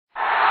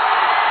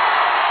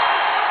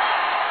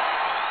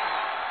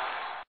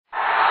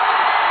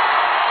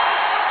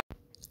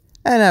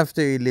And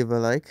after you leave a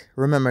like,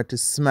 remember to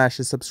smash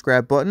the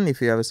subscribe button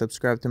if you haven't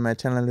subscribed to my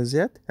channel as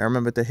yet. And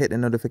remember to hit the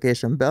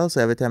notification bell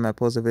so every time I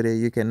post a video,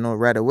 you can know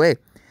right away.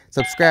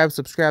 Subscribe,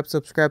 subscribe,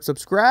 subscribe,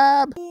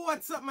 subscribe.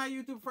 What's up, my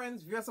YouTube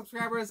friends, viewer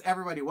subscribers,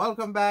 everybody?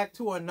 Welcome back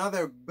to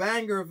another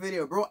banger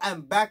video, bro.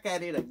 I'm back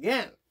at it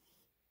again.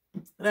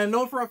 And I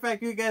know for a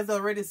fact you guys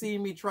already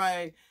seen me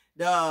try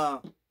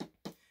the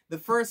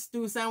first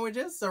two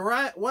sandwiches. So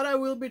what I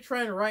will be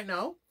trying right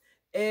now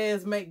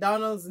is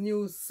McDonald's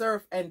new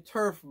surf and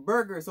turf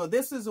burger. So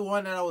this is the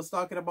one that I was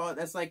talking about.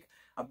 That's like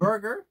a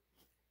burger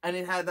and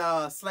it had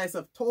a slice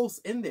of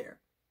toast in there.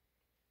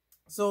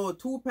 So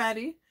 2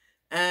 patty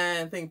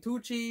and I think 2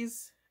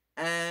 cheese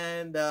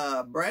and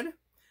bread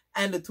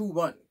and the 2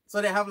 bun.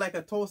 So they have like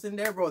a toast in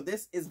there, bro.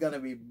 This is gonna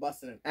be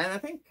busting. And I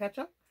think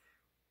ketchup.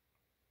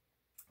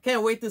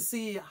 Can't wait to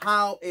see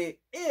how it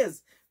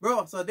is,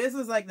 bro. So this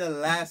is like the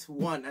last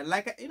one. And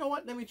like, you know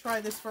what? Let me try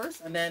this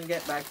first and then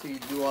get back to you,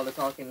 do all the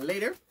talking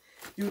later.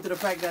 Due to the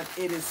fact that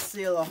it is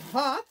still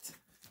hot.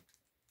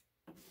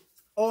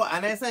 Oh,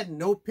 and I said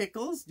no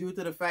pickles due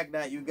to the fact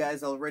that you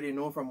guys already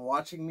know from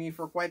watching me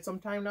for quite some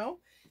time now.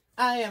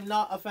 I am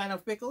not a fan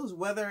of pickles.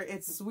 Whether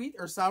it's sweet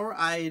or sour,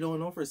 I don't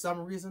know. For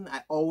some reason,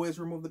 I always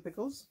remove the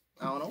pickles.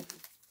 I don't know.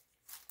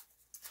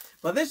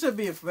 But this should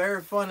be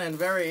very fun and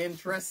very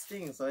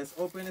interesting. So let's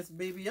open this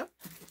baby up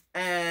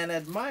and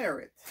admire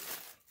it.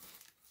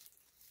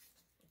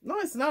 No,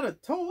 it's not a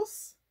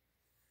toast.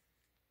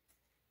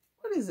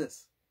 What is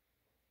this?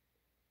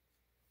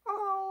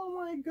 Oh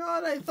my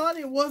God, I thought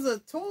it was a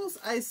toast.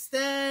 I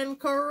stand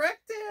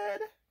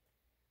corrected.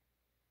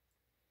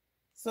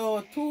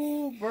 So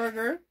 2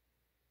 burger,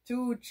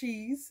 2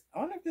 cheese. I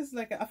wonder if this is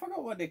like I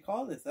forgot what they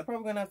call this. I'm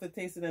probably gonna have to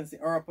taste it and see.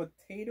 Or a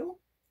potato.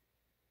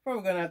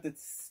 Probably gonna have to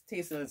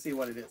taste it and see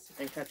what it is.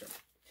 And ketchup.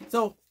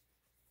 So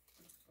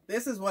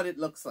this is what it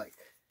looks like.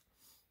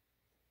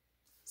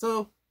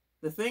 So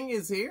the thing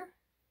is here.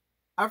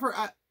 I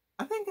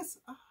think it's.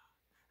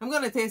 I'm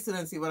gonna taste it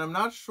and see, but I'm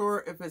not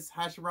sure if it's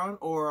hash brown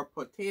or a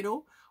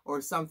potato or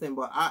something.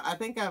 But I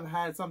think I've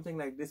had something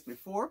like this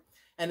before,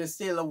 and it's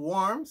still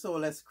warm. So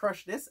let's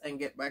crush this and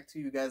get back to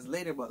you guys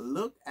later. But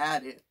look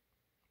at it.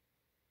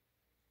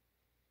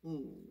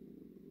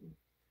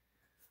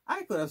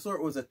 I could have swore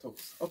it was a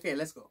toast. Okay,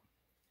 let's go.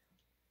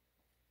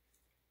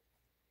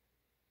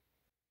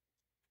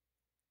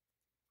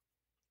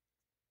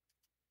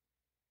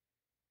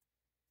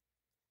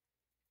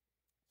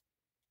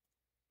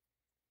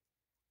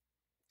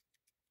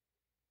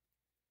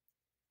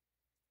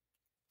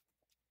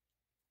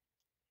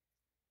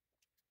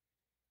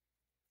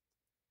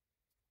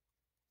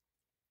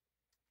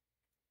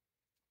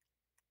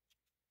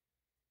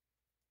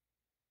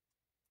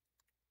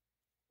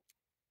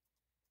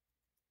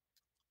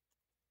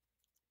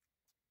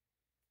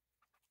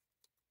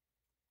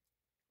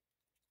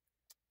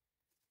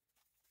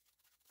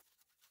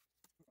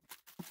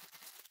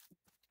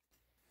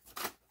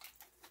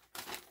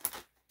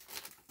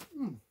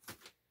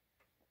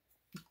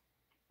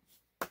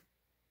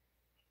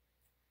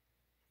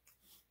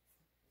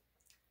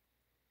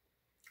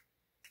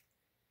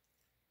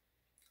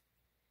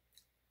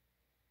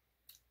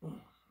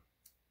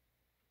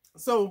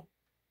 So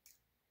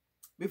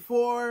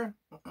before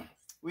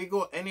we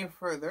go any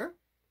further,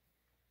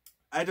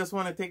 I just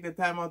want to take the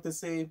time out to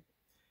say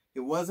it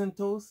wasn't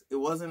toast, it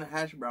wasn't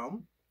hash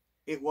brown.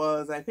 It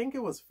was, I think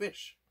it was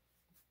fish.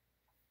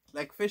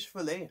 Like fish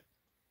fillet.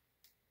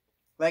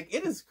 Like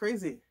it is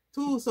crazy.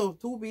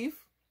 2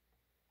 beef,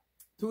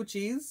 2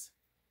 cheese,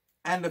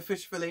 and the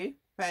fish fillet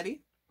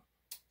patty,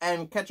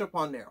 and ketchup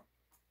on there.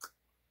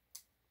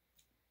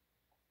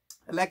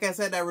 Like I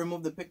said, I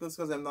removed the pickles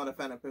because I'm not a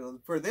fan of pickles.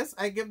 For this,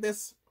 I give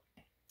this.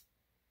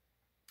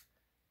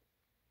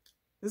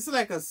 This is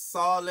like a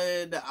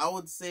solid, I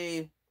would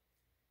say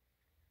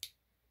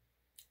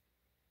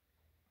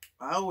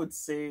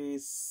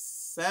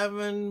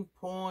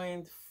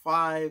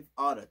 7.5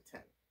 out of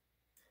 10.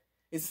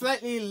 It's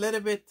slightly a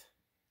little bit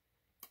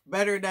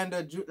better than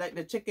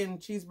the chicken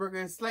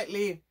cheeseburger. It's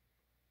slightly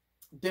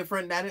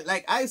different than it.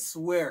 Like I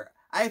swear,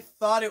 I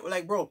thought it was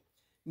like, bro,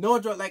 no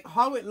joke. Like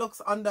how it looks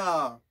on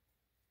the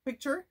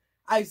picture,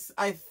 I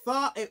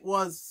thought it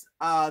was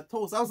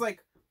toast. I was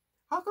like,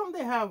 how come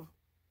they have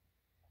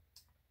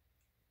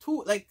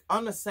 2, like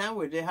on the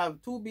sandwich they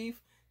have 2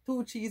 beef,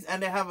 2 cheese,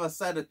 and they have a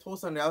side of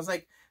toast on there. I was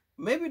like,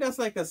 maybe that's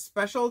like a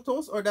special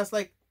toast, or that's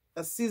like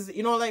a season,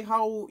 you know, like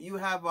how you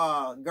have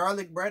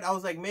garlic bread. I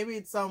was like, maybe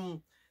it's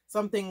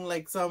something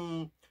like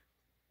some,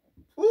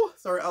 oh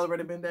sorry, I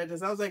already been there.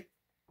 Just I was like,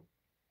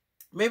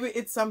 maybe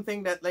it's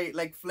something that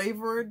like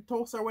flavored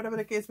toast or whatever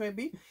the case may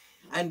be.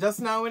 And just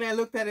now when I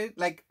looked at it,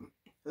 like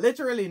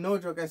literally no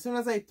joke, as soon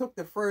as I took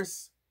the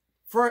first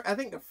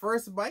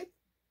bite,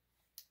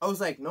 I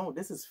was like, no,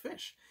 this is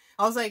fish.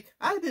 I was like,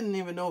 I didn't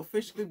even know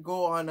fish could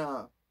go on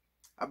a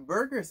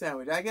burger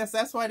sandwich. I guess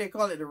that's why they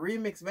call it a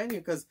remix menu,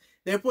 because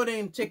they're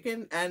putting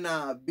chicken and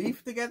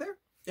beef together.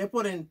 They're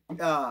putting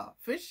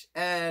fish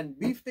and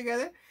beef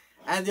together.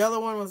 And the other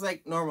one was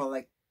like normal,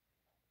 like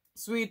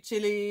sweet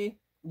chili,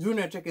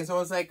 junior chicken. So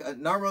it's like a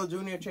normal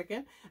junior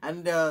chicken,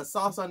 and the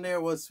sauce on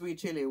there was sweet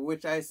chili,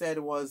 which I said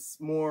was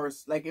more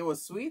like it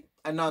was sweet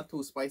and not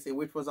too spicy,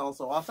 which was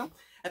also awesome.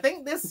 I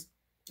think this,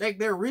 like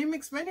their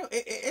remix menu,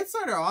 it's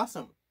sort of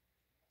awesome.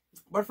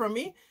 But for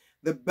me,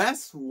 the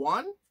best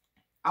one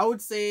I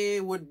would say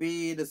would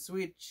be the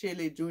sweet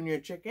chili junior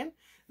chicken,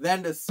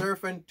 then the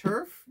surf and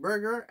turf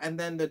burger, and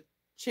then the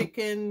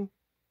chicken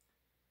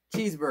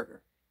cheeseburger.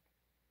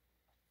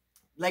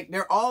 Like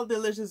they're all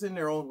delicious in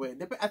their own way.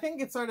 I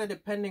think it's sort of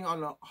depending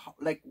on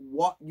like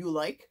what you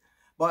like.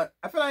 But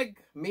I feel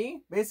like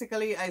me,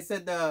 basically, I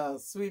said the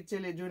sweet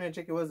chili junior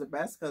chicken was the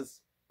best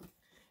because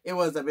it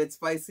was a bit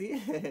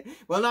spicy.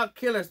 Well, not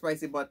killer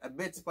spicy, but a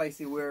bit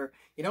spicy where,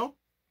 you know.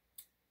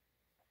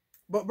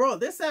 But bro,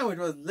 this sandwich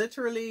was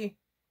literally,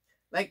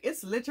 like,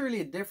 it's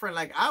literally different.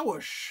 Like, I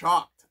was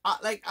shocked.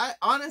 I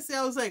honestly,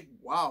 I was like,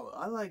 wow,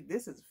 I like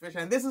this is fish.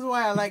 And this is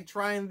why I like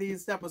trying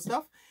these type of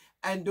stuff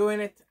and doing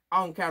it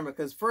on camera,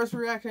 because first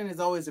reaction is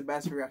always the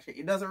best reaction.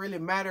 It doesn't really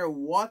matter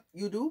what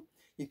you do.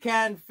 You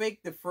can't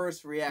fake the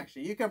first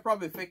reaction. You can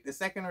probably fake the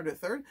second or the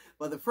third,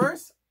 but the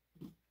first,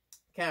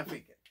 can't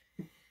fake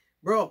it.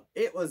 Bro,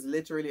 it was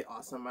literally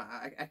awesome.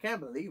 I can't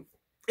believe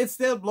it's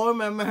still blowing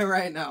my mind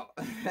right now.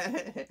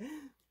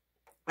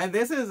 And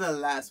this is the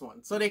last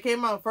one. So they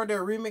came out for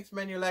their remix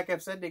menu. Like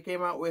I've said, they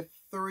came out with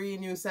 3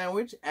 new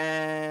sandwich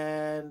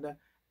and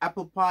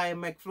apple pie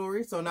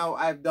McFlurry. So now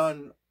I've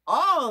done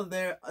all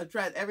their, I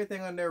tried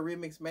everything on their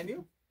remix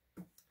menu.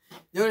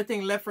 The other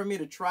thing left for me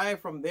to try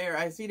from there,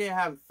 I see they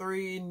have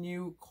 3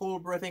 new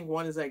cold brew. I think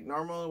one is like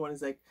normal, one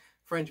is like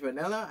French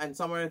vanilla, and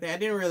some other thing. I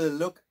didn't really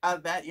look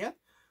at that yet.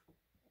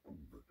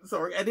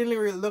 Sorry, I didn't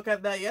really look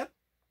at that yet.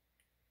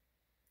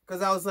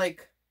 Because I was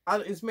like,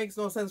 it makes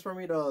no sense for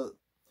me to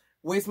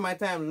waste my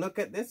time look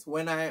at this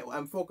when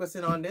I'm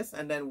focusing on this,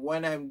 and then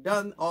when I'm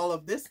done all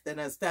of this, then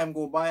as time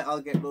go by,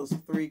 I'll get those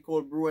 3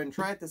 cold brew and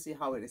try to see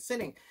how it is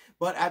sitting.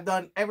 But I've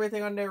done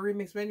everything on their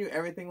remix menu.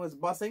 Everything was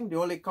busting. The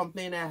only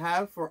complaint I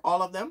have for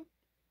all of them,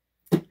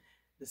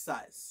 the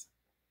size.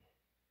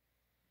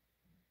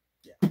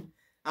 Yeah,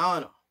 I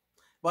don't know.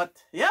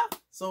 But yeah,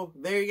 so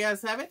there you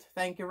guys have it.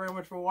 Thank you very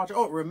much for watching.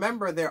 Oh,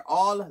 remember, they're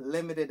all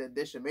limited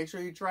edition. Make sure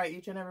you try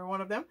each and every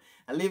one of them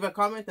and leave a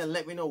comment and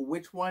let me know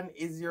which one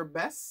is your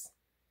best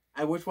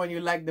and which one you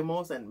like the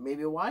most and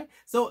maybe why.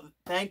 So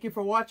thank you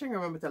for watching.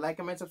 Remember to like,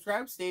 comment,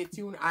 subscribe. Stay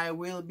tuned. I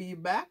will be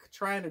back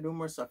trying to do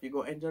more stuff. You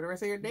go enjoy the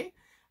rest of your day.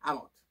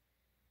 I'm out.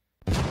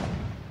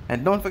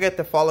 And don't forget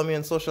to follow me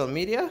on social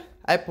media.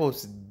 I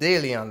post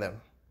daily on them.